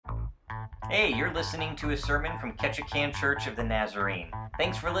Hey, you're listening to a sermon from Ketchikan Church of the Nazarene.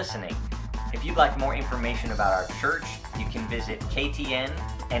 Thanks for listening. If you'd like more information about our church, you can visit ktnnaz.org.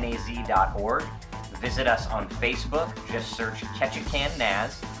 Visit us on Facebook, just search Ketchikan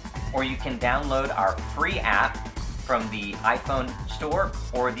Naz, or you can download our free app from the iPhone store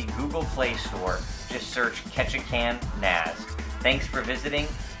or the Google Play Store. Just search Ketchikan Naz. Thanks for visiting.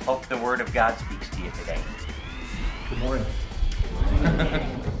 Hope the Word of God speaks to you today. Good morning.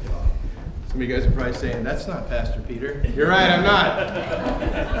 Some of you guys are probably saying, that's not Pastor Peter. You're right, I'm not.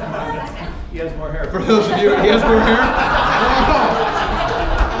 He has more hair. For those of you, he has more hair?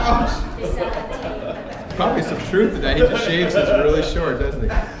 Oh. Probably some truth to that. He just shaves this really short, doesn't he?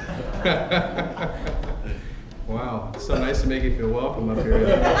 Wow, it's so nice to make you feel welcome up here.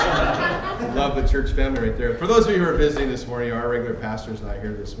 Love the church family right there. For those of you who are visiting this morning, our regular pastor's not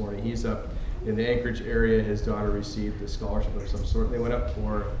here this morning. He's up in the Anchorage area. His daughter received a scholarship of some sort. They went up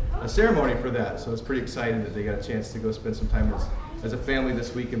for a ceremony for that, so it's pretty exciting that they got a chance to go spend some time as a family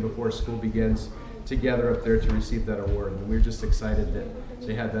this weekend before school begins together up there to receive that award. And we're just excited that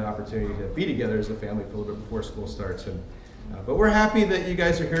they had that opportunity to be together as a family for a little bit before school starts. But we're happy that you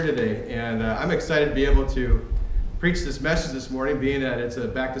guys are here today, and I'm excited to be able to preach this message this morning, being that it's a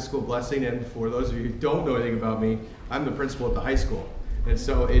back-to-school blessing. And for those of you who don't know anything about me, I'm the principal at the high school. And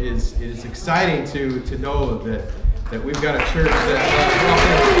so it is exciting to know that we've got a church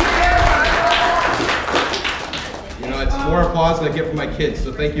that, it's more applause than I get from my kids,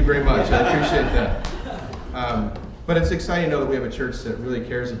 so thank you very much. I appreciate that. But it's exciting to know that we have a church that really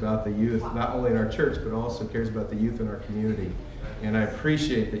cares about the youth, not only in our church, but also cares about the youth in our community. And I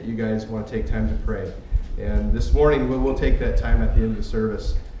appreciate that you guys want to take time to pray. And this morning, we'll take that time at the end of the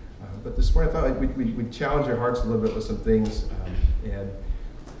service. But this morning, I thought we'd challenge your hearts a little bit with some things. And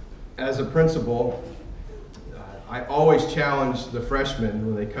as a principal, I always challenge the freshmen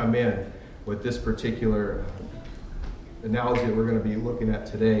when they come in with this particular analogy that we're going to be looking at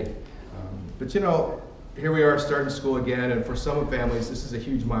today. But here we are starting school again, and for some families, this is a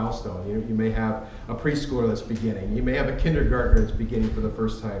huge milestone. You may have a preschooler that's beginning. You may have a kindergartner that's beginning for the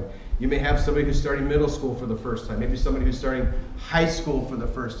first time. You may have somebody who's starting middle school for the first time. Maybe somebody who's starting high school for the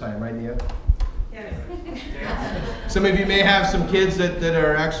first time, right, Nia? Yes. Some of you may have some kids that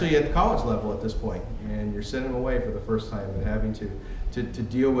are actually at college level at this point, and you're sending them away for the first time and having to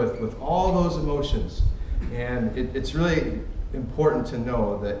deal with all those emotions. And it's really important to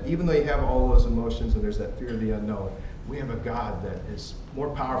know that even though you have all those emotions and there's that fear of the unknown, we have a God that is more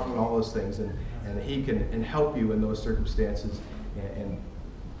powerful than all those things, and He can help you in those circumstances. And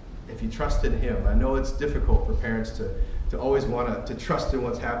if you trust in Him, I know it's difficult for parents to always want to trust in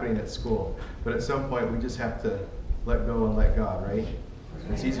what's happening at school, but at some point we just have to let go and let God, right?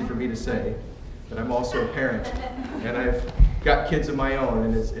 It's easy for me to say, but I'm also a parent, and I've got kids of my own,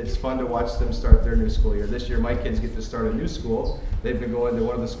 and it's fun to watch them start their new school year. This year, my kids get to start a new school. They've been going to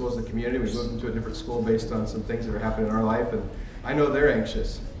one of the schools in the community. We moved them to a different school based on some things that are happening in our life, and I know they're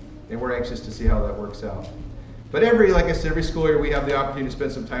anxious, and we're anxious to see how that works out. But like I said, every school year we have the opportunity to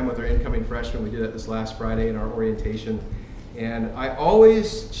spend some time with our incoming freshmen. We did that this last Friday in our orientation. And I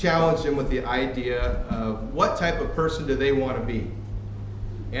always challenge them with the idea of what type of person do they want to be.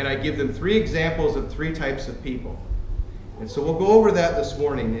 And I give them 3 examples of 3 types of people. And so we'll go over that this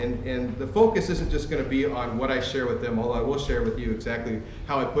morning. And the focus isn't just going to be on what I share with them, although I will share with you exactly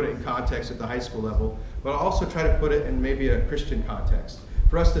how I put it in context at the high school level. But I'll also try to put it in maybe a Christian context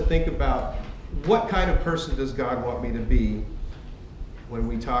for us to think about what kind of person does God want me to be when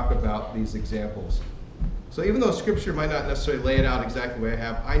we talk about these examples. So even though Scripture might not necessarily lay it out exactly the way I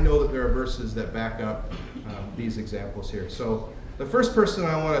have, I know that there are verses that back up these examples here. So the first person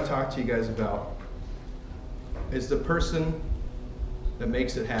I want to talk to you guys about is the person that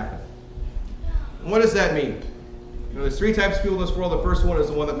makes it happen. And what does that mean? There's 3 types of people in this world. The first one is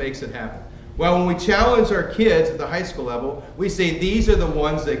the one that makes it happen. Well, when we challenge our kids at the high school level, we say these are the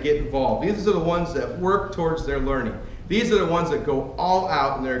ones that get involved. These are the ones that work towards their learning. These are the ones that go all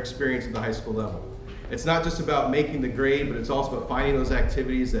out in their experience at the high school level. It's not just about making the grade, but it's also about finding those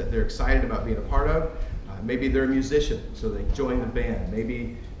activities that they're excited about being a part of. Maybe they're a musician, so they join the band.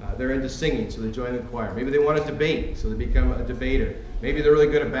 Maybe they're into singing, so they join the choir. Maybe they want to debate, so they become a debater. Maybe they're really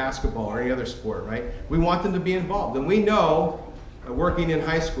good at basketball or any other sport, right? We want them to be involved. And we know, working in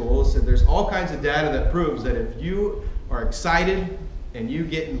high schools, that there's all kinds of data that proves that if you are excited and you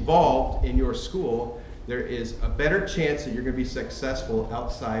get involved in your school, there is a better chance that you're going to be successful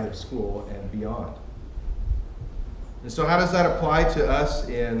outside of school and beyond. And so how does that apply to us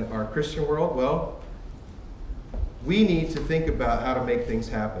in our Christian world? Well, we need to think about how to make things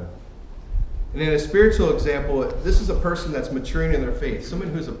happen. And in a spiritual example, this is a person that's maturing in their faith, someone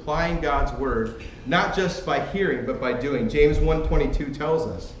who's applying God's word, not just by hearing, but by doing. James 1:22 tells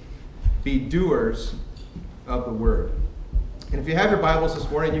us, be doers of the word. And if you have your Bibles this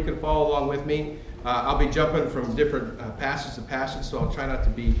morning, you can follow along with me. I'll be jumping from different passage to passage, so I'll try not to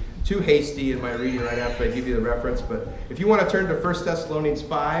be too hasty in my reading right after I give you the reference. But if you want to turn to 1 Thessalonians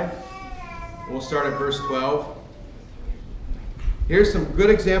 5, we'll start at verse 12. Here's some good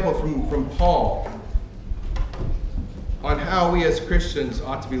example from Paul on how we as Christians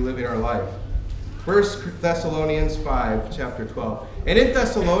ought to be living our life. 1 Thessalonians 5, chapter 12. And in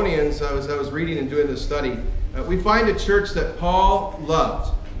Thessalonians, I was reading and doing this study, we find a church that Paul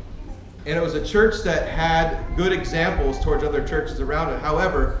loved. And it was a church that had good examples towards other churches around it.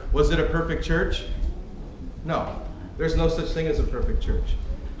 However, was it a perfect church? No. There's no such thing as a perfect church.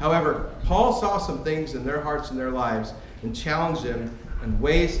 However, Paul saw some things in their hearts and their lives and challenged them in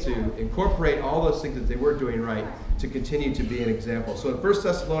ways to incorporate all those things that they were doing right to continue to be an example. So in 1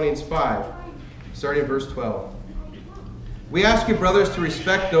 Thessalonians 5, starting in verse 12. We ask you, brothers, to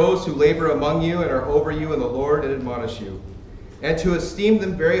respect those who labor among you and are over you in the Lord and admonish you, and to esteem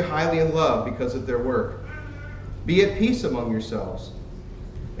them very highly in love because of their work. Be at peace among yourselves.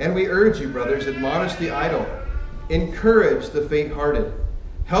 And we urge you, brothers, admonish the idle, encourage the faint-hearted,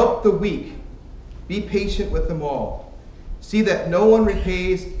 help the weak, be patient with them all. See that no one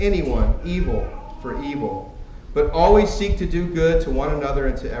repays anyone evil for evil, but always seek to do good to one another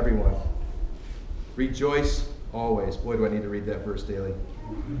and to everyone. Rejoice always. Boy, do I need to read that verse daily.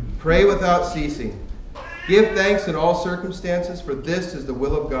 Pray without ceasing. Give thanks in all circumstances, for this is the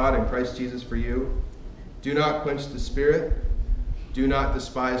will of God in Christ Jesus for you. Do not quench the Spirit. Do not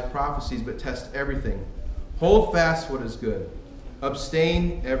despise prophecies, but test everything. Hold fast what is good.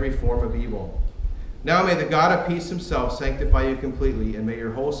 Abstain every form of evil. Now may the God of peace himself sanctify you completely, and may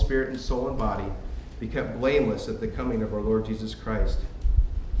your whole spirit and soul and body be kept blameless at the coming of our Lord Jesus Christ.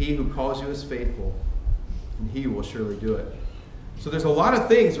 He who calls you is faithful, and he will surely do it. So there's a lot of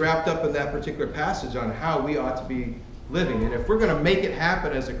things wrapped up in that particular passage on how we ought to be living. And if we're going to make it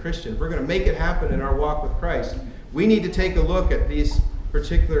happen as a Christian, if we're going to make it happen in our walk with Christ, we need to take a look at these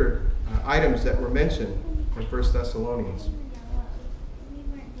particular items that were mentioned in 1 Thessalonians.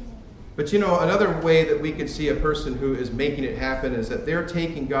 But you know, another way that we could see a person who is making it happen is that they're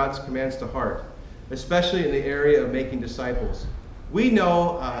taking God's commands to heart, especially in the area of making disciples. We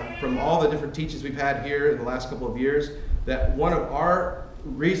know from all the different teachings we've had here in the last couple of years that one of our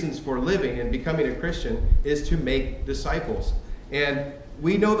reasons for living and becoming a Christian is to make disciples. And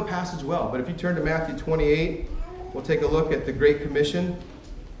we know the passage well, but if you turn to Matthew 28, we'll take a look at the Great Commission.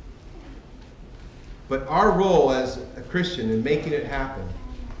 But our role as a Christian in making it happen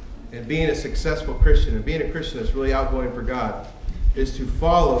and being a successful Christian and being a Christian that's really outgoing for God is to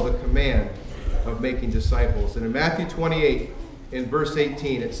follow the command of making disciples. And in Matthew 28, in verse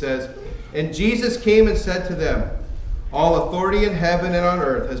 18, it says, And Jesus came and said to them, All authority in heaven and on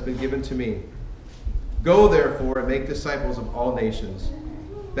earth has been given to me. Go therefore and make disciples of all nations,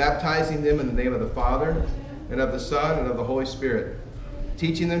 baptizing them in the name of the Father and of the Son and of the Holy Spirit,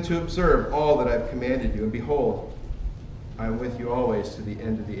 teaching them to observe all that I've commanded you. And behold, I am with you always to the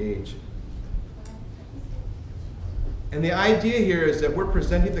end of the age. And the idea here is that we're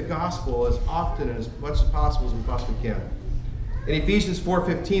presenting the gospel as often and as much as possible as we possibly can. In Ephesians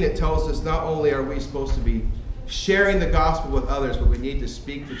 4:15, it tells us not only are we supposed to be sharing the gospel with others, but we need to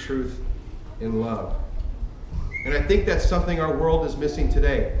speak the truth in love. And I think that's something our world is missing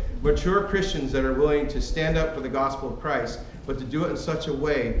today. Mature Christians that are willing to stand up for the gospel of Christ, but to do it in such a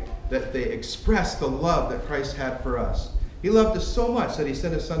way that they express the love that Christ had for us. He loved us so much that he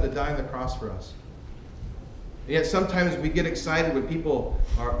sent his son to die on the cross for us. And yet sometimes we get excited when people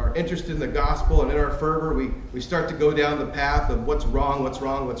are interested in the gospel, and in our fervor we start to go down the path of what's wrong, what's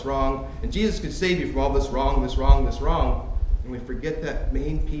wrong, what's wrong. And Jesus could save you from all this wrong, this wrong, this wrong. And we forget that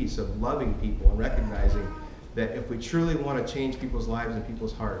main piece of loving people and recognizing that if we truly want to change people's lives and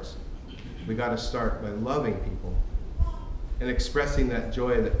people's hearts, we got to start by loving people and expressing that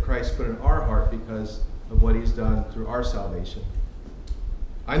joy that Christ put in our heart because of what he's done through our salvation.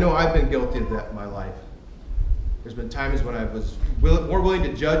 I know I've been guilty of that in my life. There's been times when I was more willing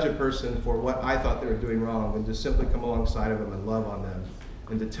to judge a person for what I thought they were doing wrong than to simply come alongside of them and love on them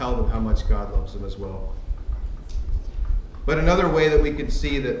and to tell them how much God loves them as well. But another way that we could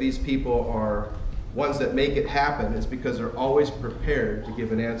see that these people are ones that make it happen is because they're always prepared to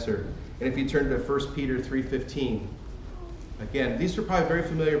give an answer. And if you turn to 1 Peter 3:15, again, these are probably very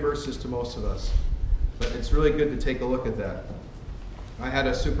familiar verses to most of us, but it's really good to take a look at that. I had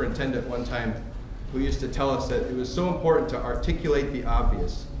a superintendent one time who used to tell us that it was so important to articulate the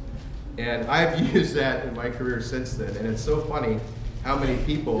obvious. And I've used that in my career since then. And it's so funny how many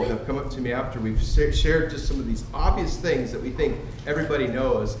people have come up to me after we've shared just some of these obvious things that we think everybody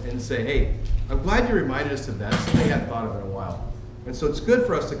knows and say, hey, I'm glad you reminded us of that. Something I hadn't thought of in a while. And so it's good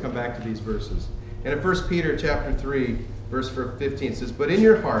for us to come back to these verses. And in 1 Peter chapter 3, verse 15, it says, but in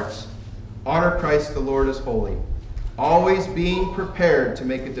your hearts, honor Christ the Lord as holy, always being prepared to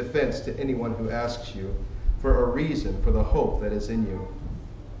make a defense to anyone who asks you for a reason for the hope that is in you.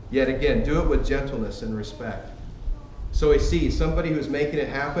 Yet again, do it with gentleness and respect. So we see somebody who's making it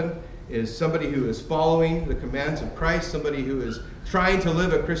happen is somebody who is following the commands of Christ, somebody who is trying to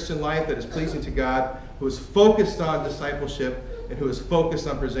live a Christian life that is pleasing to God, who is focused on discipleship, and who is focused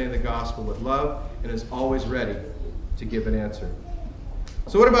on presenting the gospel with love and is always ready to give an answer.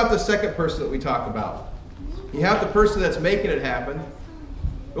 So what about the second person that we talk about? You have the person that's making it happen,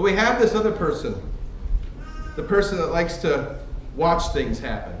 but we have this other person, the person that likes to watch things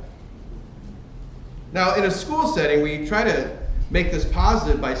happen. Now, in a school setting, we try to make this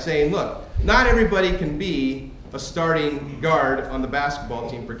positive by saying, look, not everybody can be a starting guard on the basketball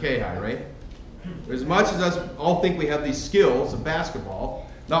team for K-High, right? As much as us all think we have these skills of basketball,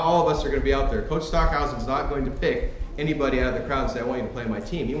 not all of us are going to be out there. Coach Stockhausen's not going to pick anybody out of the crowd and say, I want you to play my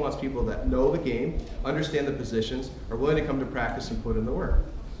team. He wants people that know the game, understand the positions, are willing to come to practice and put in the work.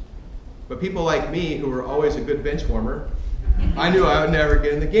 But people like me, who were always a good bench warmer, I knew I would never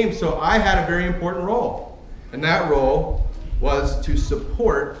get in the game, so I had a very important role. And that role was to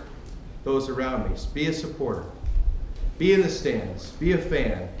support those around me. Be a supporter. Be in the stands. Be a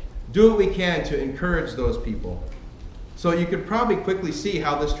fan. Do what we can to encourage those people. So you could probably quickly see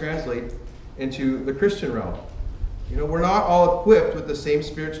how this translates into the Christian realm. You know, we're not all equipped with the same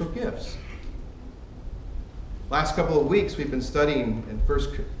spiritual gifts. Last couple of weeks we've been studying in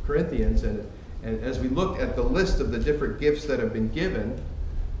 1 Corinthians, and as we look at the list of the different gifts that have been given,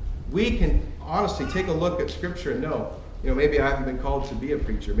 we can honestly take a look at Scripture and know, maybe I haven't been called to be a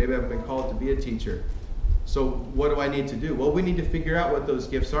preacher. Maybe I haven't been called to be a teacher. So what do I need to do? Well, we need to figure out what those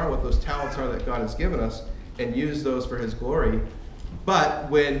gifts are, what those talents are that God has given us, and use those for His glory. But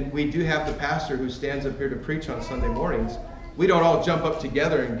when we do have the pastor who stands up here to preach on Sunday mornings, we don't all jump up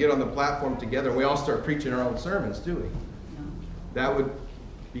together and get on the platform together and we all start preaching our own sermons, do we? That would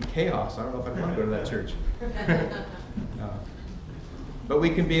be chaos. I don't know if I'd want to go to that church. But we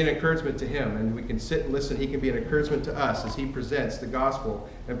can be an encouragement to him, and we can sit and listen. He can be an encouragement to us as he presents the gospel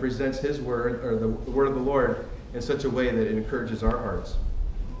and presents his word, or the word of the Lord, in such a way that it encourages our hearts.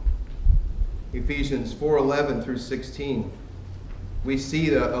 Ephesians 4:11 through 16. We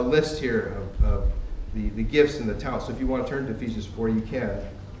see a list here of the gifts and the talents. So if you want to turn to Ephesians 4, you can.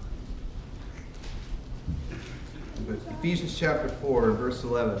 But Ephesians chapter 4, verse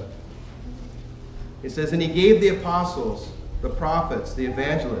 11. It says, and he gave the apostles, the prophets, the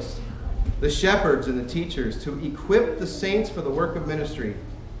evangelists, the shepherds, and the teachers to equip the saints for the work of ministry,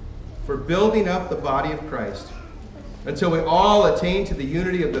 for building up the body of Christ, until we all attain to the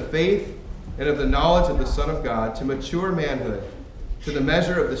unity of the faith and of the knowledge of the Son of God, to mature manhood, to the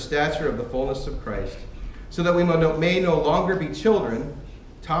measure of the stature of the fullness of Christ, so that we may no longer be children,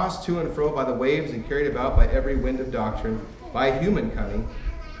 tossed to and fro by the waves and carried about by every wind of doctrine, by human cunning,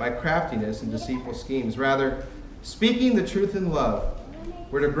 by craftiness and deceitful schemes. Rather, speaking the truth in love,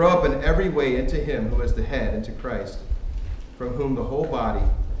 we're to grow up in every way into him who is the head, into Christ, from whom the whole body,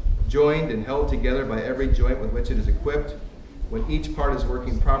 joined and held together by every joint with which it is equipped, when each part is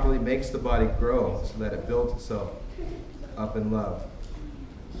working properly, makes the body grow so that it builds itself up in love.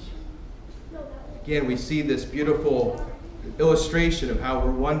 Again, we see this beautiful illustration of how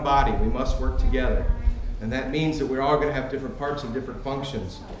we're one body. We must work together. And that means that we're all going to have different parts and different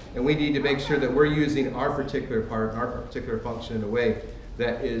functions. And we need to make sure that we're using our particular part, our particular function in a way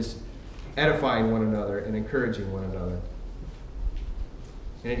that is edifying one another and encouraging one another.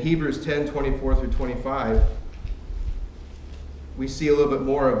 And in Hebrews 10:24 through 25, we see a little bit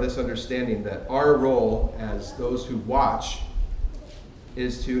more of this understanding that our role as those who watch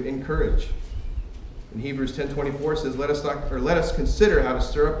is to encourage. In Hebrews 10:24 says, let us consider how to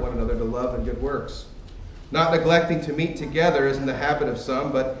stir up one another to love and good works, not neglecting to meet together as in the habit of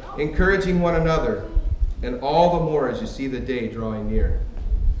some, but encouraging one another, and all the more as you see the day drawing near.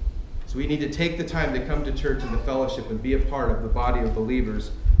 So we need to take the time to come to church and to fellowship and be a part of the body of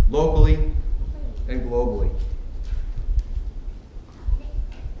believers locally and globally.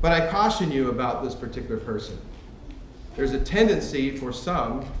 But I caution you about this particular person. There's a tendency for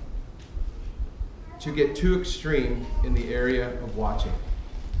some to get too extreme in the area of watching.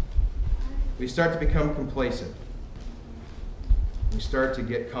 We start to become complacent. We start to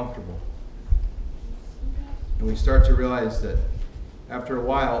get comfortable. And we start to realize that after a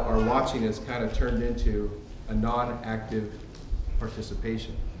while, our watching has kind of turned into a non-active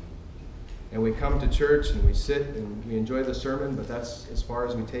participation. And we come to church and we sit and we enjoy the sermon, but that's as far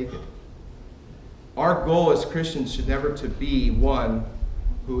as we take it. Our goal as Christians should never to be one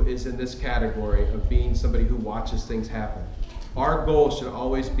who is in this category of being somebody who watches things happen. Our goal should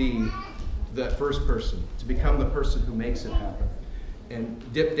always be that first person, to become the person who makes it happen.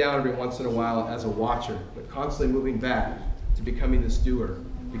 And dip down every once in a while as a watcher, but constantly moving back to becoming this doer,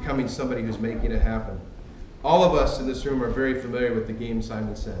 becoming somebody who's making it happen. All of us in this room are very familiar with the game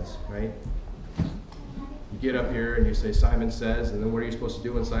Simon Says, right? You get up here and you say Simon Says, and then what are you supposed to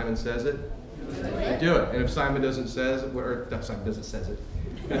do when Simon says it? You do it. And if Simon doesn't says it, or Simon doesn't says it,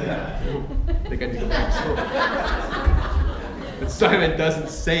 I think I need to go back to school. If Simon doesn't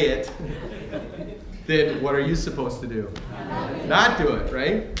say it, then what are you supposed to do? Not do it,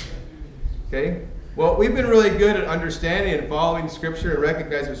 right? Okay? Well, we've been really good at understanding and following Scripture and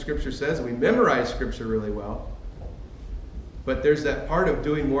recognizing what Scripture says, and we memorize Scripture really well. But there's that part of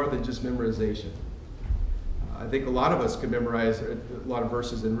doing more than just memorization. I think a lot of us could memorize a lot of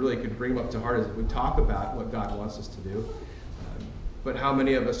verses and really could bring them up to heart as we talk about what God wants us to do. But how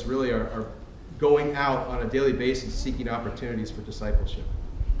many of us really are going out on a daily basis seeking opportunities for discipleship?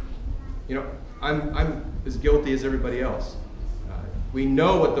 You know, I'm as guilty as everybody else. We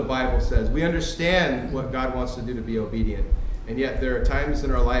know what the Bible says. We understand what God wants to do to be obedient. And yet there are times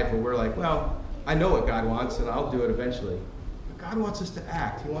in our life where we're like, well, I know what God wants and I'll do it eventually. But God wants us to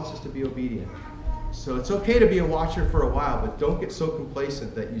act. He wants us to be obedient. So it's okay to be a watcher for a while, but don't get so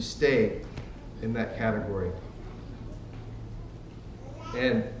complacent that you stay in that category.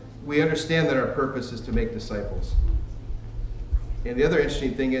 And we understand that our purpose is to make disciples. And the other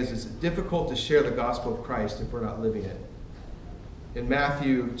interesting thing is it's difficult to share the gospel of Christ if we're not living it. In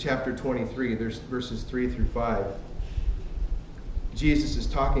Matthew chapter 23, there's verses 3 through 5. Jesus is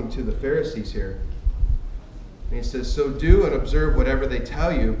talking to the Pharisees here. And he says, "So do and observe whatever they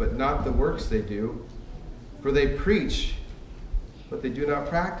tell you, but not the works they do. For they preach, but they do not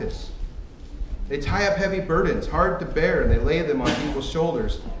practice. They tie up heavy burdens, hard to bear, and they lay them on people's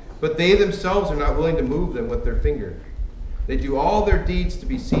shoulders. But they themselves are not willing to move them with their finger. They do all their deeds to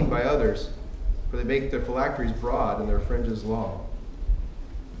be seen by others, for they make their phylacteries broad and their fringes long."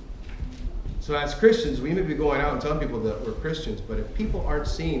 So as Christians, we may be going out and telling people that we're Christians, but if people aren't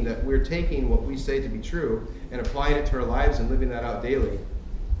seeing that we're taking what we say to be true and applying it to our lives and living that out daily,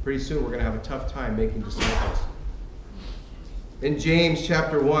 pretty soon we're going to have a tough time making disciples. In James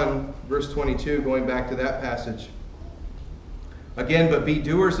chapter 1, verse 22, going back to that passage, again, "But be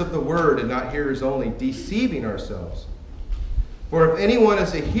doers of the word and not hearers only, deceiving ourselves. For if anyone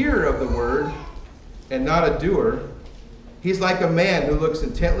is a hearer of the word and not a doer, he's like a man who looks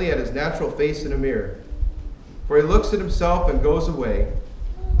intently at his natural face in a mirror. For he looks at himself and goes away,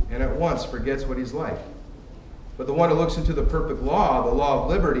 and at once forgets what he's like. But the one who looks into the perfect law, the law of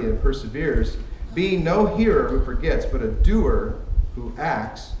liberty, and perseveres, being no hearer who forgets, but a doer who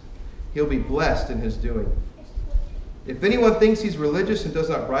acts, he'll be blessed in his doing. If anyone thinks he's religious and does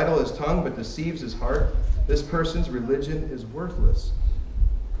not bridle his tongue, but deceives his heart, this person's religion is worthless.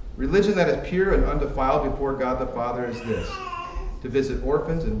 Religion that is pure and undefiled before God the Father is this: to visit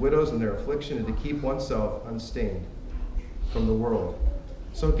orphans and widows in their affliction and to keep oneself unstained from the world."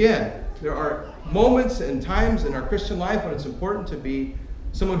 So again, there are moments and times in our Christian life when it's important to be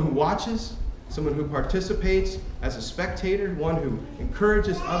someone who watches, someone who participates as a spectator, one who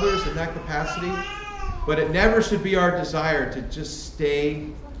encourages others in that capacity. But it never should be our desire to just stay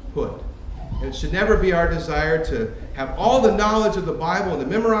put. And it should never be our desire to have all the knowledge of the Bible and to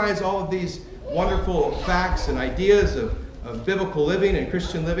memorize all of these wonderful facts and ideas of biblical living and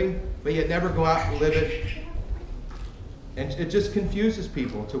Christian living, but yet never go out and live it. And it just confuses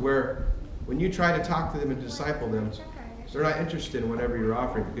people to where when you try to talk to them and disciple them, they're not interested in whatever you're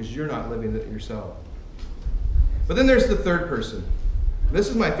offering because you're not living it yourself. But then there's the third person. This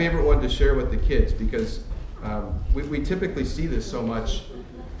is my favorite one to share with the kids because we typically see this so much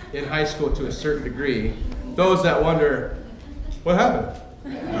in high school to a certain degree. Those that wonder, what happened?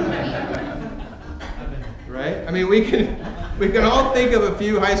 Right? I mean, we can all think of a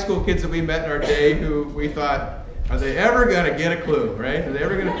few high school kids that we met in our day who we thought, are they ever going to get a clue, right? Are they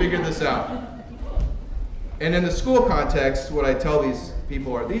ever going to figure this out? And in the school context, what I tell these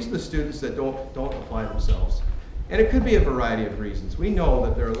people are, these are the students that don't apply themselves. And it could be a variety of reasons. We know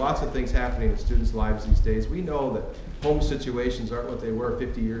that there are lots of things happening in students' lives these days. We know that home situations aren't what they were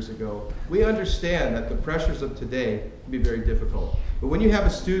 50 years ago. We understand that the pressures of today can be very difficult. But when you have a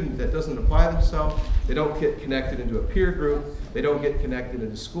student that doesn't apply themselves, they don't get connected into a peer group, they don't get connected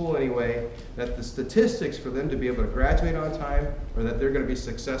into school anyway, that the statistics for them to be able to graduate on time or that they're going to be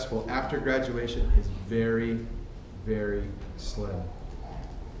successful after graduation is very, very slim.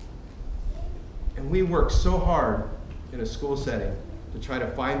 And we work so hard in a school setting to try to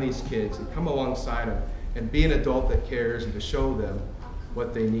find these kids and come alongside them and be an adult that cares and to show them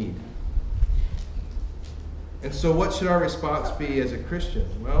what they need. And so what should our response be as a Christian?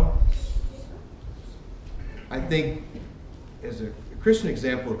 Well, I think as a Christian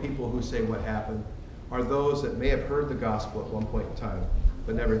example of people who say what happened are those that may have heard the gospel at one point in time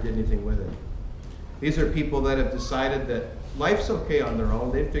but never did anything with it. These are people that have decided that life's okay on their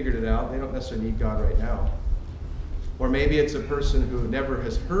own. They've figured it out. They don't necessarily need God right now. Or maybe it's a person who never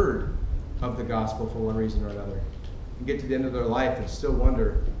has heard of the gospel for one reason or another. And get to the end of their life and still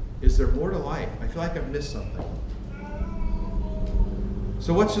wonder, is there more to life? I feel like I've missed something.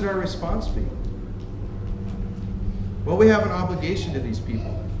 So what should our response be? Well, we have an obligation to these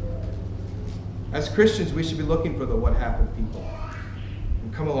people. As Christians, we should be looking for the what happened people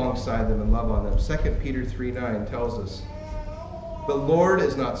and come alongside them and love on them. 2 Peter 3:9 tells us, "The Lord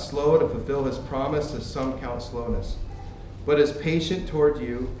is not slow to fulfill his promise, as some count slowness, but is patient toward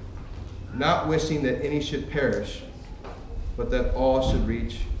you, not wishing that any should perish, but that all should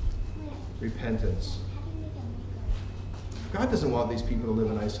reach repentance." God doesn't want these people to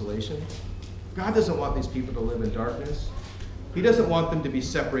live in isolation. God doesn't want these people to live in darkness. He doesn't want them to be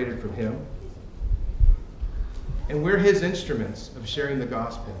separated from him. And we're his instruments of sharing the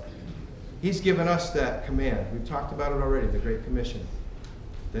gospel. He's given us that command. We've talked about it already, the Great Commission.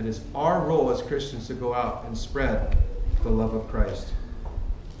 That is our role as Christians to go out and spread the love of Christ.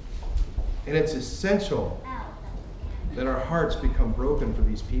 And it's essential that our hearts become broken for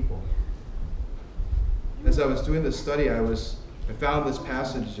these people. As I was doing this study, I found this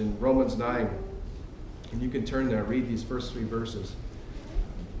passage in Romans 9. And you can turn there and read these first 3 verses.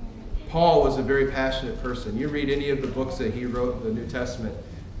 Paul was a very passionate person. You read any of the books that he wrote in the New Testament,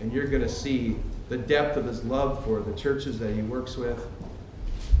 and you're going to see the depth of his love for the churches that he works with,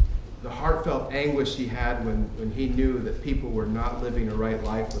 the heartfelt anguish he had when he knew that people were not living a right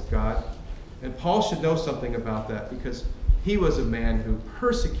life with God. And Paul should know something about that because he was a man who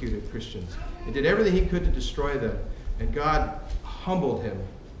persecuted Christians and did everything he could to destroy them. And God humbled him,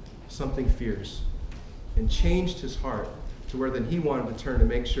 something fierce, and changed his heart to where then he wanted to turn to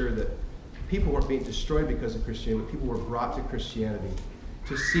make sure that people weren't being destroyed because of Christianity, but people were brought to Christianity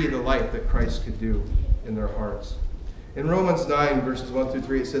to see the light that Christ could do in their hearts. In Romans 9, verses 1 through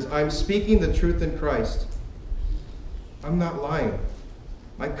 3, it says, "I'm speaking the truth in Christ. I'm not lying.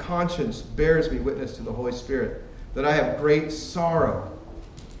 My conscience bears me witness to the Holy Spirit that I have great sorrow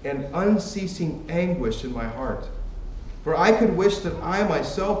and unceasing anguish in my heart. For I could wish that I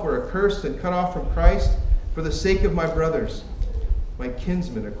myself were accursed and cut off from Christ for the sake of my brothers, my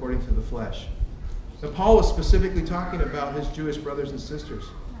kinsmen according to the flesh." Now, Paul was specifically talking about his Jewish brothers and sisters.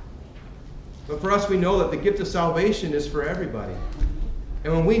 But for us, we know that the gift of salvation is for everybody.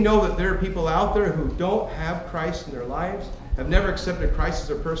 And when we know that there are people out there who don't have Christ in their lives, have never accepted Christ as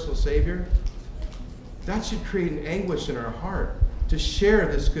their personal Savior, that should create an anguish in our heart to share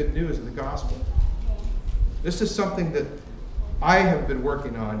this good news of the gospel. This is something that I have been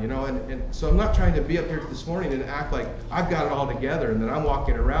working on, and so I'm not trying to be up here this morning and act like I've got it all together and that I'm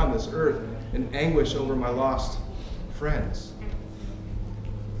walking around this earth in anguish over my lost friends.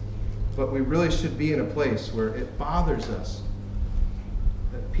 But we really should be in a place where it bothers us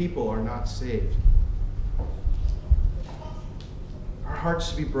that people are not saved. Our hearts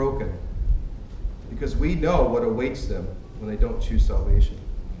should be broken because we know what awaits them when they don't choose salvation.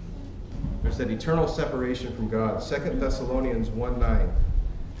 There's that eternal separation from God. 2 Thessalonians 1:9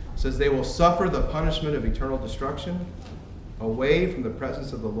 says, "They will suffer the punishment of eternal destruction away from the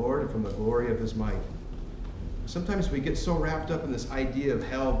presence of the Lord and from the glory of his might." Sometimes we get so wrapped up in this idea of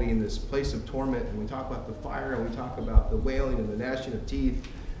hell being this place of torment, and we talk about the fire, and we talk about the wailing and the gnashing of teeth,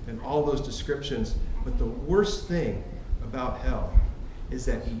 and all those descriptions. But the worst thing about hell is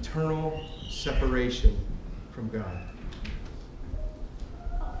that eternal separation from God.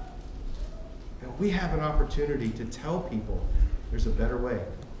 And we have an opportunity to tell people there's a better way,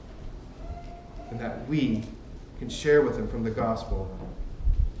 and that we can share with them from the gospel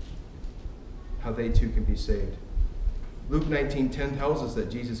how they too can be saved. Luke 19:10 tells us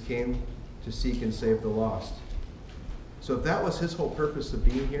that Jesus came to seek and save the lost. So if that was his whole purpose of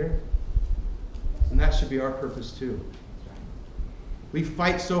being here, And that should be our purpose too. We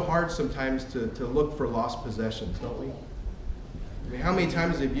fight so hard sometimes to look for lost possessions, don't we? I mean, how many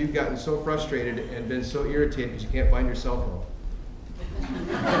times have you gotten so frustrated and been so irritated because you can't find your cell phone?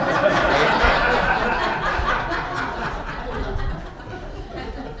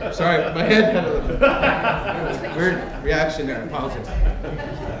 Sorry, my head had a weird reaction there. I apologize.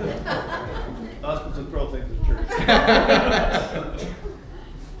 Us was a throw things in church.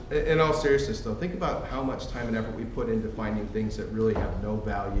 In all seriousness, though, think about how much time and effort we put into finding things that really have no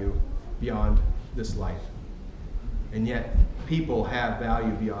value beyond this life. And yet, people have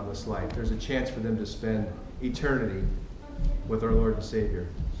value beyond this life. There's a chance for them to spend eternity with our Lord and Savior.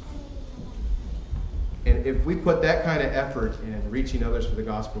 And if we put that kind of effort in reaching others for the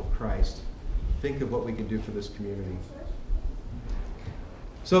gospel of Christ, think of what we can do for this community.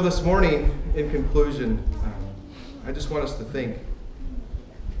 So this morning, in conclusion, I just want us to think,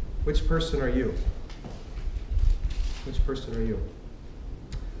 which person are you? Which person are you?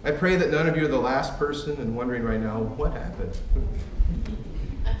 I pray that none of you are the last person and wondering right now, what happened?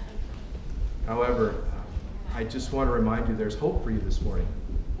 However, I just want to remind you there's hope for you this morning.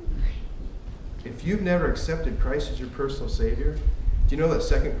 If you've never accepted Christ as your personal Savior, do you know that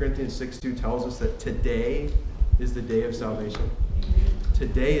 2 Corinthians 6:2 tells us that today is the day of salvation?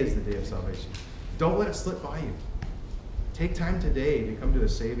 Today is the day of salvation. Don't let it slip by you. Take time today to come to a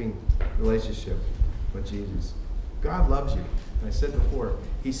saving relationship with Jesus. God loves you. And I said before,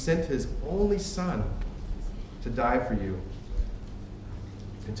 He sent His only Son to die for you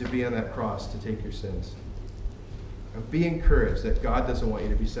and to be on that cross to take your sins. And be encouraged that God doesn't want you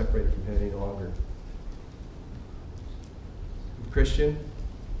to be separated from Him any longer. Christian,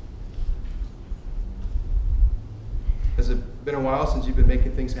 has it been a while since you've been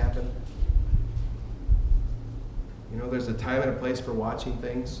making things happen? You know, there's a time and a place for watching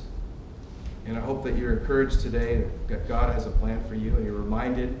things. And I hope that you're encouraged today that God has a plan for you, and you're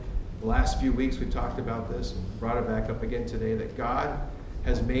reminded the last few weeks we talked about this and brought it back up again today, that God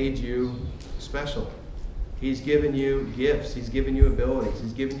has made you special. He's given you gifts. He's given you abilities.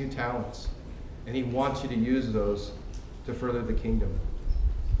 He's given you talents. And He wants you to use those to further the kingdom.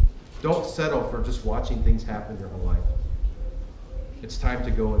 Don't settle for just watching things happen in your own life. It's time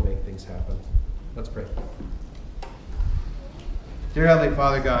to go and make things happen. Let's pray. Dear Heavenly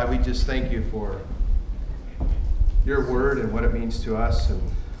Father God, we just thank you for your word and what it means to us. And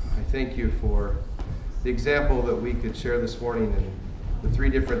I thank you for the example that we could share this morning in the three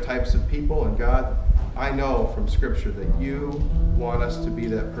different types of people. And God, I know from Scripture that you want us to be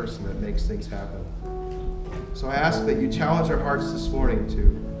that person that makes things happen. So I ask that you challenge our hearts this morning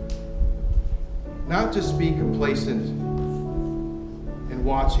to not just be complacent in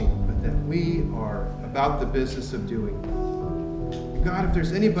watching, but that we are about the business of doing. God, if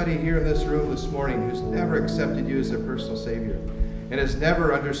there's anybody here in this room this morning who's never accepted you as their personal Savior and has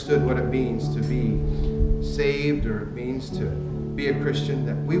never understood what it means to be saved or it means to be a Christian,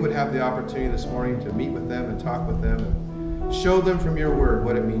 that we would have the opportunity this morning to meet with them and talk with them and show them from your word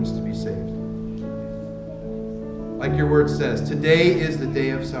what it means to be saved. Like your word says, today is the day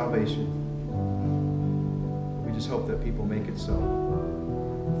of salvation. We just hope that people make it so.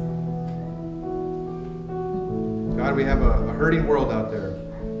 God, we have a hurting world out there.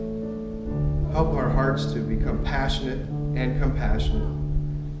 Help our hearts to become passionate and compassionate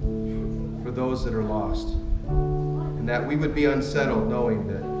for those that are lost. And that we would be unsettled knowing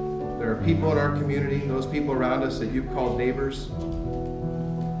that there are people in our community, those people around us that you've called neighbors,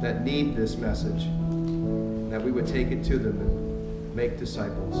 that need this message. That we would take it to them and make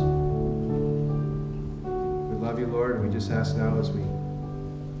disciples. We love you, Lord, and we just ask now as we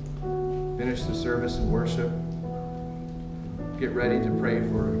finish the service and worship, get ready to pray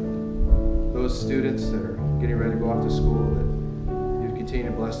for those students that are getting ready to go off to school, that you continue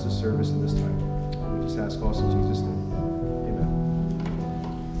to bless the service in this time. We just ask also in Jesus' name.